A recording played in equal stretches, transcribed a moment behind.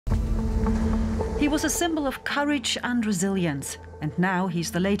He was a symbol of courage and resilience, and now he's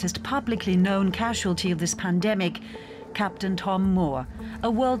the latest publicly known casualty of this pandemic, Captain Tom Moore,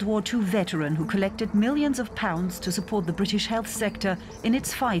 a World War II veteran who collected millions of pounds to support the British health sector in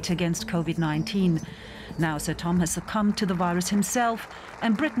its fight against COVID-19. Now Sir Tom has succumbed to the virus himself,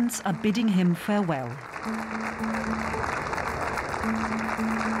 and Britons are bidding him farewell.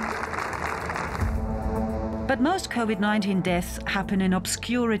 But most COVID-19 deaths happen in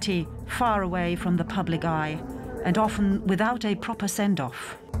obscurity, far away from the public eye, and often without a proper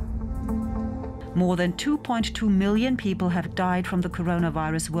send-off. More than 2.2 million people have died from the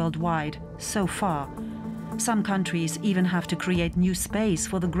coronavirus worldwide so far. Some countries even have to create new space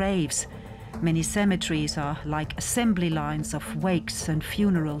for the graves. Many cemeteries are like assembly lines of wakes and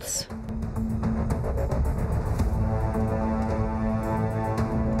funerals.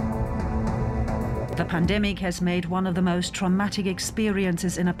 The pandemic has made one of the most traumatic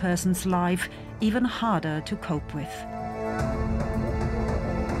experiences in a person's life even harder to cope with.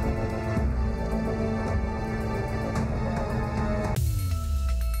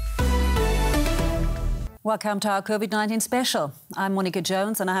 Welcome to our COVID-19 special. I'm Monica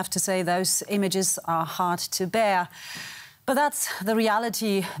Jones, and I have to say those images are hard to bear. But that's the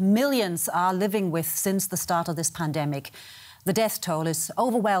reality millions are living with since the start of this pandemic. The death toll is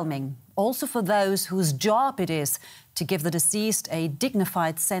overwhelming, also for those whose job it is to give the deceased a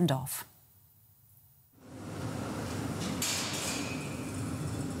dignified send-off.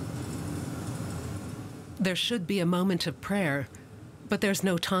 There should be a moment of prayer, but there's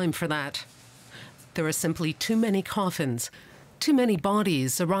no time for that. There are simply too many coffins, too many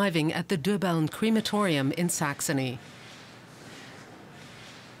bodies arriving at the Döbeln crematorium in Saxony.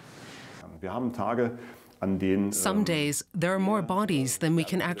 Some days, there are more bodies than we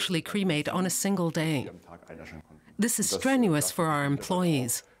can actually cremate on a single day. This is strenuous for our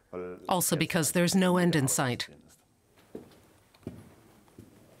employees, also because there's no end in sight.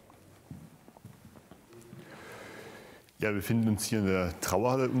 We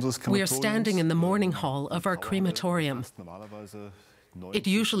are standing in the mourning hall of our crematorium. It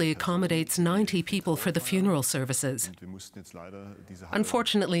usually accommodates 90 people for the funeral services.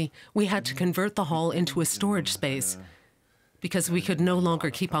 Unfortunately, we had to convert the hall into a storage space because we could no longer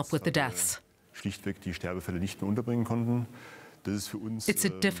keep up with the deaths. It's a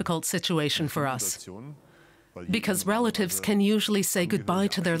difficult situation for us because relatives can usually say goodbye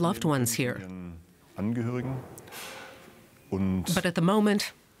to their loved ones here. But at the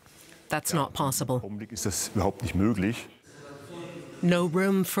moment, that's not possible. No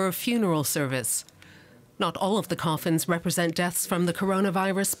room for a funeral service. Not all of the coffins represent deaths from the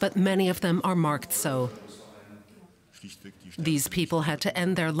coronavirus, but many of them are marked so. These people had to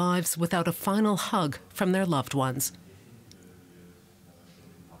end their lives without a final hug from their loved ones.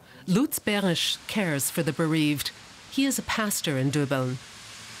 Lutz Berisch cares for the bereaved. He is a pastor in Döbeln.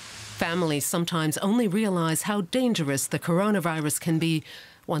 Families sometimes only realize how dangerous the coronavirus can be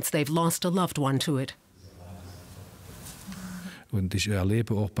once they've lost a loved one to it.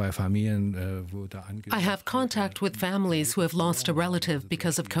 I have contact with families who have lost a relative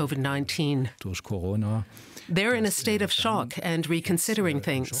because of COVID-19. They're in a state of shock and reconsidering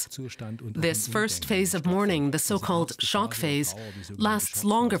things. This first phase of mourning, the so-called shock phase, lasts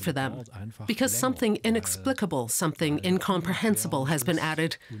longer for them because something inexplicable, something incomprehensible has been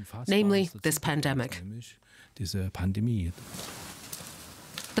added, namely this pandemic. The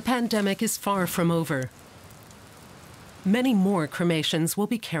pandemic is far from over. Many more cremations will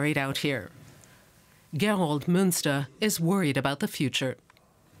be carried out here. Gerold Münster is worried about the future.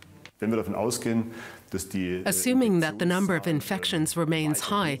 Assuming that the number of infections remains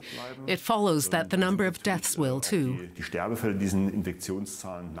high, it follows that the number of deaths will too.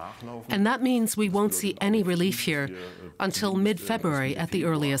 And that means we won't see any relief here until mid-February at the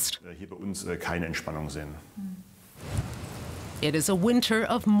earliest. It is a winter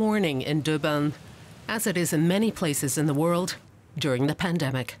of mourning in Döbeln, as it is in many places in the world during the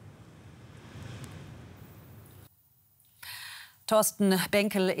pandemic. Thorsten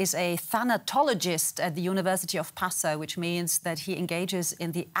Benkel is a thanatologist at the University of Passau, which means that he engages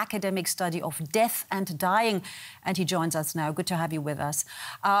in the academic study of death and dying, and he joins us now. Good to have you with us.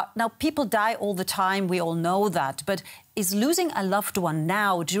 Now, people die all the time, we all know that, but is losing a loved one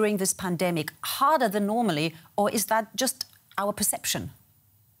now during this pandemic harder than normally, or is that just our perception?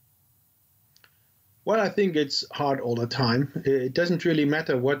 Well, I think it's hard all the time. It doesn't really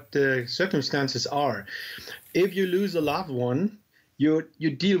matter what the circumstances are. If you lose a loved one, you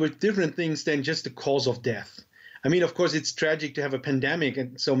deal with different things than just the cause of death. I mean, of course, it's tragic to have a pandemic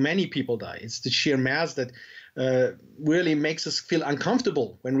and so many people die. It's the sheer mass that really makes us feel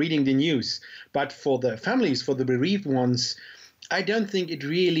uncomfortable when reading the news. But for the families, for the bereaved ones, I don't think it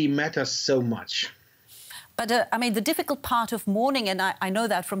really matters so much. But I mean, the difficult part of mourning, and I know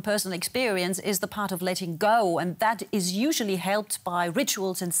that from personal experience, is the part of letting go. And that is usually helped by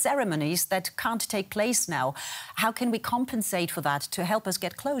rituals and ceremonies that can't take place now. How can we compensate for that to help us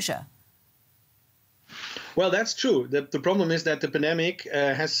get closure? Well, that's true. The problem is that the pandemic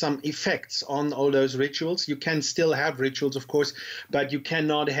has some effects on all those rituals. You can still have rituals, of course, but you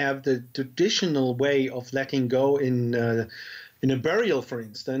cannot have the traditional way of letting go in a burial, for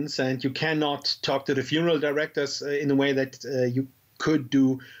instance, and you cannot talk to the funeral directors in a way that you could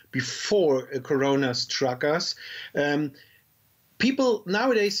do before Corona struck us. People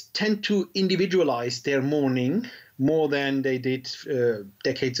nowadays tend to individualize their mourning more than they did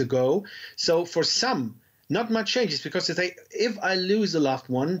decades ago. So for some, not much changes, because they say, if I lose a loved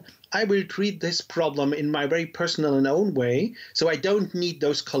one, I will treat this problem in my very personal and own way. So I don't need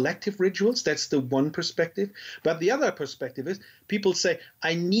those collective rituals. That's the one perspective. But the other perspective is people say,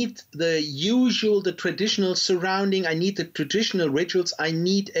 I need the usual, the traditional surrounding. I need the traditional rituals. I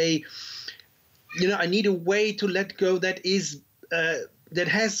need a way to let go that is that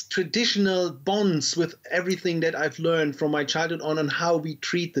has traditional bonds with everything that I've learned from my childhood on how we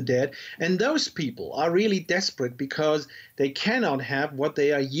treat the dead. And those people are really desperate because they cannot have what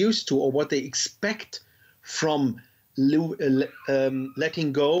they are used to or what they expect from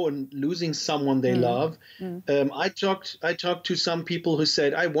letting go and losing someone they love. I talked to some people who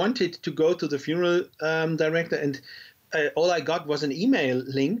said, I wanted to go to the funeral director and all I got was an email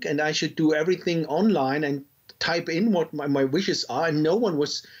link and I should do everything online and type in what my wishes are, and no one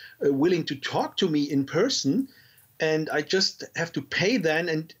was willing to talk to me in person, and I just have to pay then,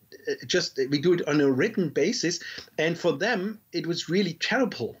 and we do it on a written basis, and for them it was really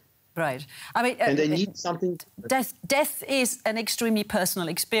terrible. Right. I mean, and they need something. Death is an extremely personal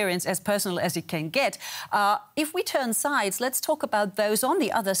experience, as personal as it can get. If we turn sides, let's talk about those on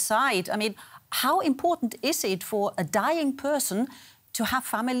the other side. I mean, how important is it for a dying person to have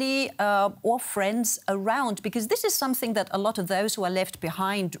family or friends around? Because this is something that a lot of those who are left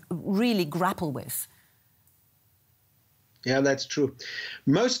behind really grapple with. Yeah, that's true.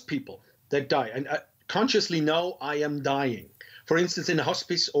 Most people that die and consciously know I am dying, for instance, in a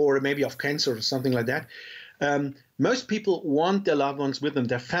hospice or maybe of cancer or something like that, most people want their loved ones with them,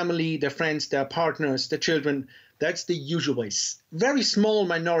 their family, their friends, their partners, their children. That's the usual way. Very small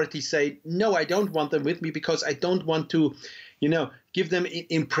minority say, no, I don't want them with me because I don't want to, give them an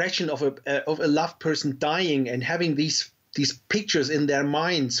impression of a loved person dying and having these pictures in their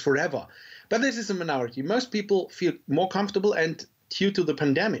minds forever. But this is a minority. Most people feel more comfortable, and due to the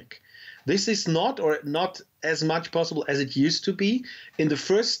pandemic, this is not as much possible as it used to be. In the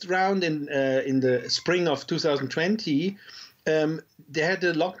first round in the spring of 2020, they had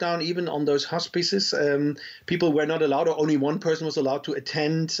a lockdown even on those hospices. People were not allowed, or only one person was allowed to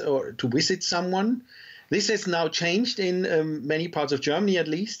attend or to visit someone. This has now changed in many parts of Germany, at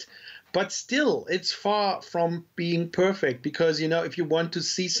least. But still, it's far from being perfect because, if you want to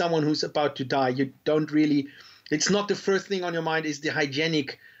see someone who's about to die, you don't really, it's not the first thing on your mind is the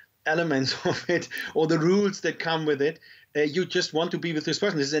hygienic elements of it or the rules that come with it. You just want to be with this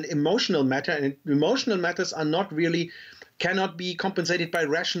person. This is an emotional matter, and emotional matters are cannot be compensated by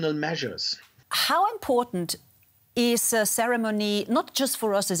rational measures. How important is a ceremony, not just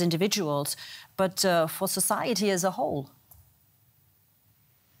for us as individuals, but for society as a whole?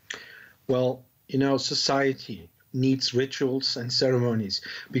 Well, society needs rituals and ceremonies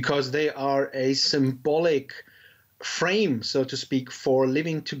because they are a symbolic frame, so to speak, for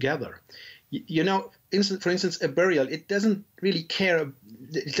living together. For instance, a burial, it doesn't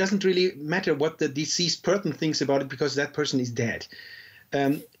really matter what the deceased person thinks about it because that person is dead.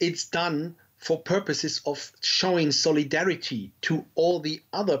 It's done for purposes of showing solidarity to all the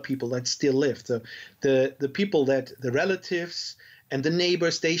other people that still live. The people the relatives and the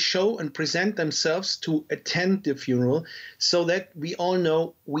neighbors, they show and present themselves to attend the funeral so that we all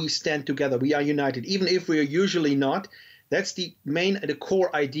know we stand together, we are united, even if we are usually not. That's the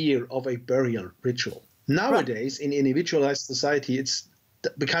core idea of a burial ritual. Nowadays, in individualized society, it's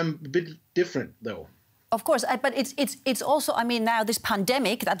become a bit different, though. Of course, but it's also, I mean, now this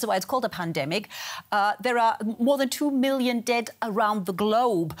pandemic, that's why it's called a pandemic, there are more than 2 million dead around the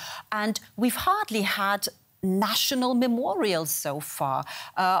globe, and we've hardly had national memorials so far.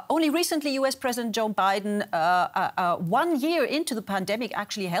 Only recently, US President Joe Biden, 1 year into the pandemic,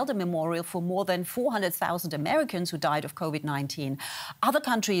 actually held a memorial for more than 400,000 Americans who died of COVID-19. Other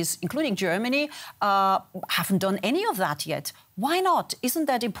countries, including Germany, haven't done any of that yet. Why not? Isn't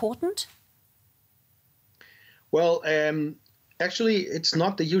that important? Well, actually, it's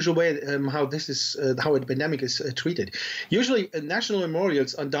not the usual way how this is how a pandemic is treated. Usually, national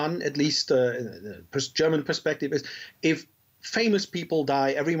memorials are done, at least German perspective is, if famous people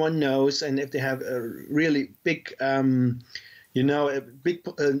die, everyone knows, and if they have a really big,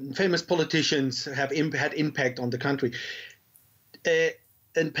 famous politicians have had impact on the country. A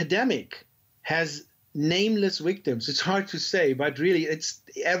pandemic has nameless victims. It's hard to say, but really it's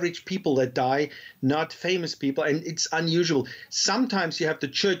the average people that die, not famous people, and it's unusual. Sometimes you have the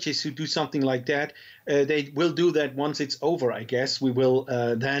churches who do something like that. They will do that once it's over, I guess. We will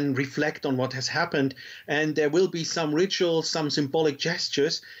then reflect on what has happened, and there will be some rituals, some symbolic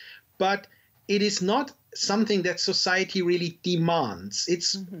gestures, but it is not something that society really demands.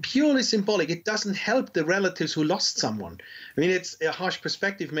 It's purely symbolic. It doesn't help the relatives who lost someone. I mean, it's a harsh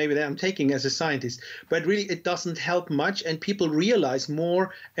perspective maybe that I'm taking as a scientist, but really it doesn't help much, and people realize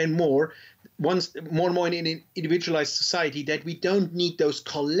more and more, more and more in an individualized society, that we don't need those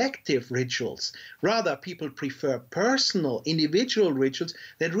collective rituals. Rather, people prefer personal, individual rituals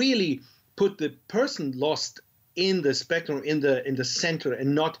that really put the person lost in the spectrum, in the center,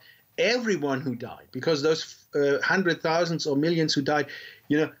 and not everyone who died, because those hundred thousands or millions who died,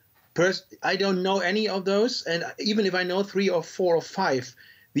 I don't know any of those, and even if I know 3 or 4 or 5,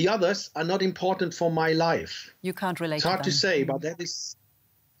 the others are not important for my life. You can't relate. It's hard to say, but that is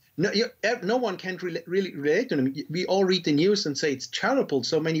no one can really relate to them. We all read the news and say it's terrible,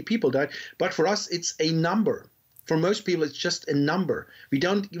 so many people died, but for us it's a number. For most people, it's just a number. We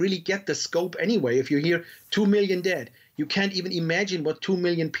don't really get the scope anyway. If you hear 2 million dead, you can't even imagine what 2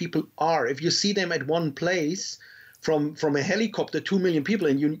 million people are. If you see them at one place from a helicopter, 2 million people,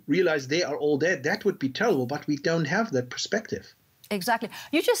 and you realize they are all dead, that would be terrible, but we don't have that perspective. Exactly.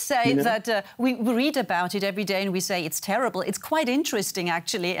 You just say that we read about it every day and we say it's terrible. It's quite interesting,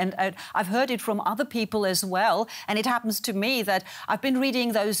 actually, and I've heard it from other people as well. And it happens to me that I've been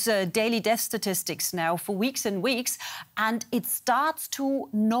reading those daily death statistics now for weeks and weeks, and it starts to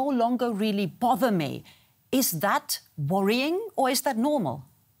no longer really bother me. Is that worrying or is that normal?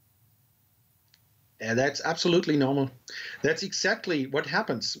 Yeah, that's absolutely normal. That's exactly what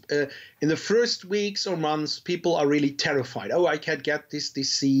happens. In the first weeks or months, people are really terrified. Oh, I can't get this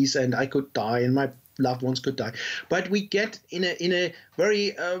disease and I could die and my loved ones could die. But we get in a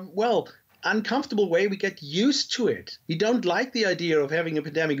very, uncomfortable way, we get used to it. We don't like the idea of having a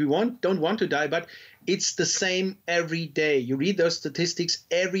pandemic. We don't want to die, but it's the same every day. You read those statistics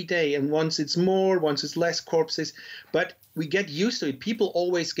every day, and once it's more, once it's less corpses, but we get used to it. People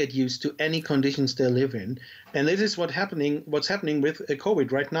always get used to any conditions they live in, and this is what's happening with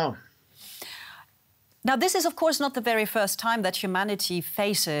COVID right now. Now, this is, of course, not the very first time that humanity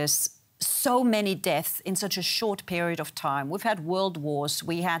faces so many deaths in such a short period of time. We've had world wars,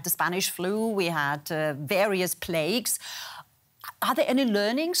 we had the Spanish flu, we had various plagues. Are there any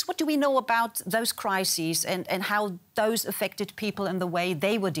learnings? What do we know about those crises and how those affected people and the way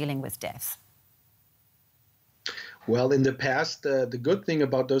they were dealing with death? Well, in the past, the good thing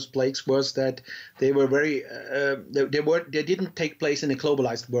about those plagues was that they were very, they didn't take place in a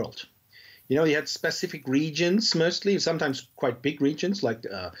globalized world. You had specific regions mostly, sometimes quite big regions, like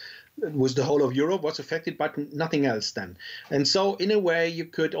it was the whole of Europe was affected, but nothing else then. And so in a way, you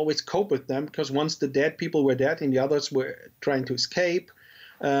could always cope with them, because once the dead people were dead and the others were trying to escape,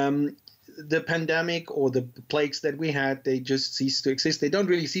 the pandemic or the plagues that we had, they just cease to exist. They don't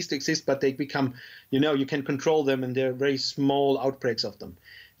really cease to exist, but they become, you can control them, and they're very small outbreaks of them.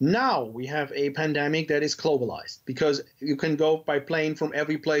 Now we have a pandemic that is globalized, because you can go by plane from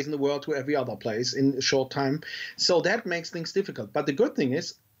every place in the world to every other place in a short time. So that makes things difficult. But the good thing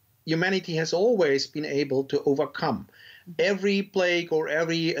is, humanity has always been able to overcome every plague or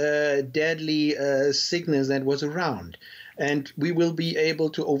every deadly sickness that was around. And we will be able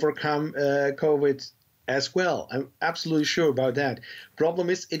to overcome COVID as well. I'm absolutely sure about that. Problem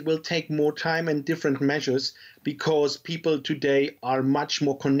is, it will take more time and different measures, because people today are much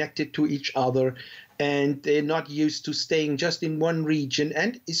more connected to each other, and they're not used to staying just in one region,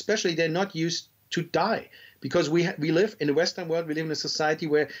 and especially they're not used to die. Because we live in the Western world, we live in a society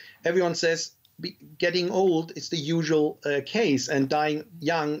where everyone says getting old is the usual case, and dying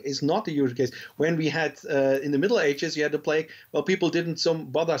young is not the usual case. When we had, in the Middle Ages, you had the plague, well, people didn't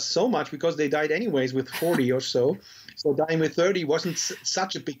bother so much because they died anyways with 40 or so. So dying with 30 wasn't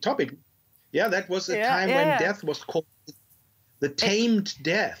such a big topic. Yeah, that was a time when death was called the tamed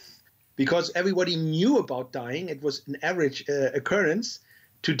death, because everybody knew about dying. It was an average occurrence.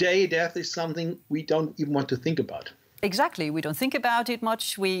 Today, death is something we don't even want to think about. Exactly. We don't think about it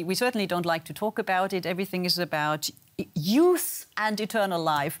much. We certainly don't like to talk about it. Everything is about youth and eternal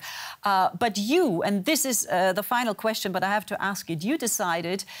life. But you, and this is the final question, but I have to ask it, you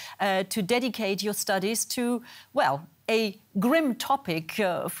decided to dedicate your studies to, well, a grim topic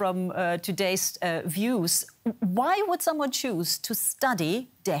from today's views. Why would someone choose to study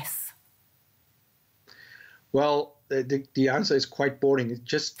death? Well, the answer is quite boring. It's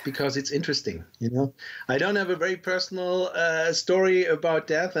just because it's interesting, you know. I don't have a very personal story about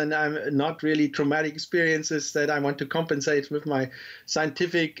death, and I'm not really traumatic experiences that I want to compensate with my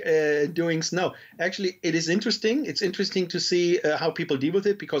scientific doings. No, actually, it is interesting. It's interesting to see how people deal with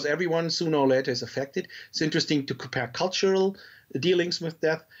it, because everyone sooner or later is affected. It's interesting to compare cultural dealings with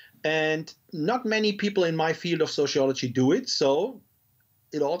death, and not many people in my field of sociology do it. So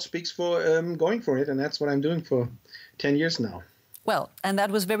it all speaks for going for it, and that's what I'm doing for 10 years now. Well, and that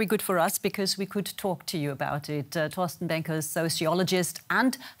was very good for us because we could talk to you about it. Thorsten Benker, sociologist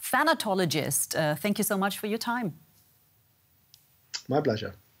and thanatologist. Thank you so much for your time. My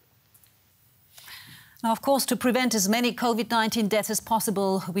pleasure. Now, of course, to prevent as many COVID-19 deaths as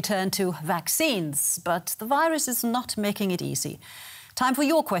possible, we turn to vaccines. But the virus is not making it easy. Time for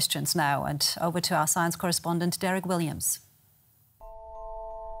your questions now, and over to our science correspondent, Derek Williams.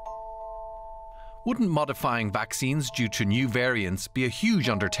 Wouldn't modifying vaccines due to new variants be a huge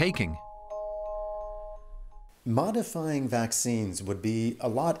undertaking? Modifying vaccines would be a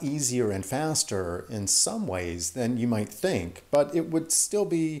lot easier and faster in some ways than you might think, but it would still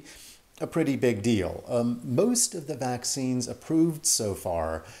be a pretty big deal. Most of the vaccines approved so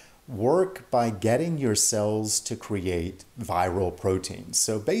far work by getting your cells to create viral proteins.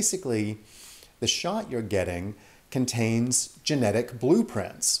 So basically, the shot you're getting contains genetic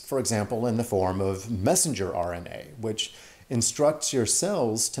blueprints, for example, in the form of messenger RNA, which instructs your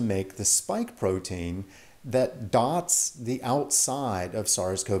cells to make the spike protein that dots the outside of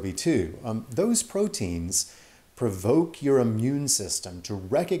SARS-CoV-2. Those proteins provoke your immune system to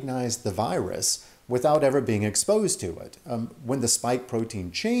recognize the virus without ever being exposed to it. When the spike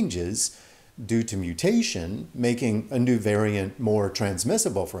protein changes due to mutation, making a new variant more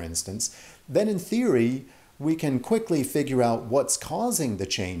transmissible, for instance, then in theory, we can quickly figure out what's causing the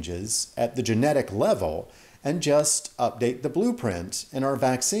changes at the genetic level and just update the blueprint in our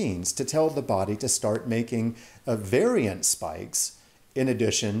vaccines to tell the body to start making variant spikes in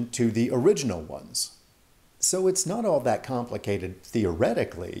addition to the original ones. So it's not all that complicated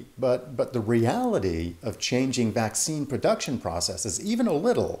theoretically, but the reality of changing vaccine production processes, even a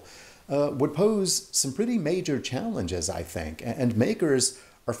little, would pose some pretty major challenges, I think, and makers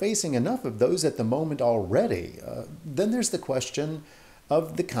are facing enough of those at the moment already. Then there's the question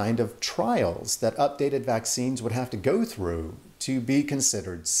of the kind of trials that updated vaccines would have to go through to be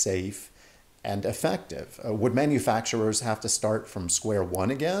considered safe and effective. Would manufacturers have to start from square one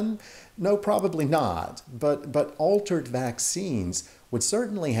again? No, probably not. But altered vaccines would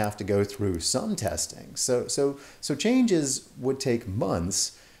certainly have to go through some testing. So changes would take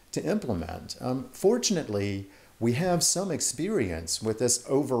months to implement. Fortunately, we have some experience with this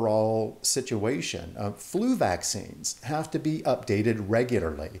overall situation. Flu vaccines have to be updated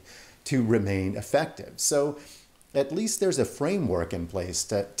regularly to remain effective. So at least there's a framework in place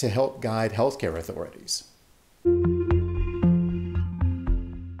to help guide healthcare authorities.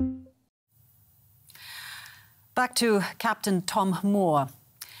 Back to Captain Tom Moore.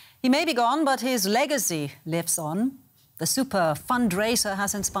 He may be gone, but his legacy lives on. The super fundraiser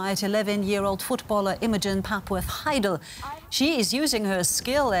has inspired 11-year-old footballer Imogen Papworth-Heidel. She is using her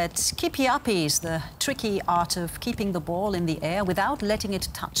skill at kipi-apis, the tricky art of keeping the ball in the air without letting it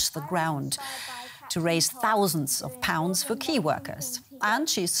touch the ground, to raise thousands of pounds for key workers. And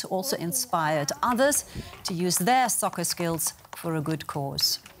she's also inspired others to use their soccer skills for a good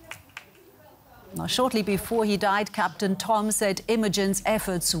cause. Now, shortly before he died, Captain Tom said Imogen's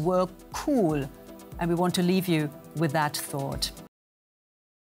efforts were cool. And we want to leave you with that thought.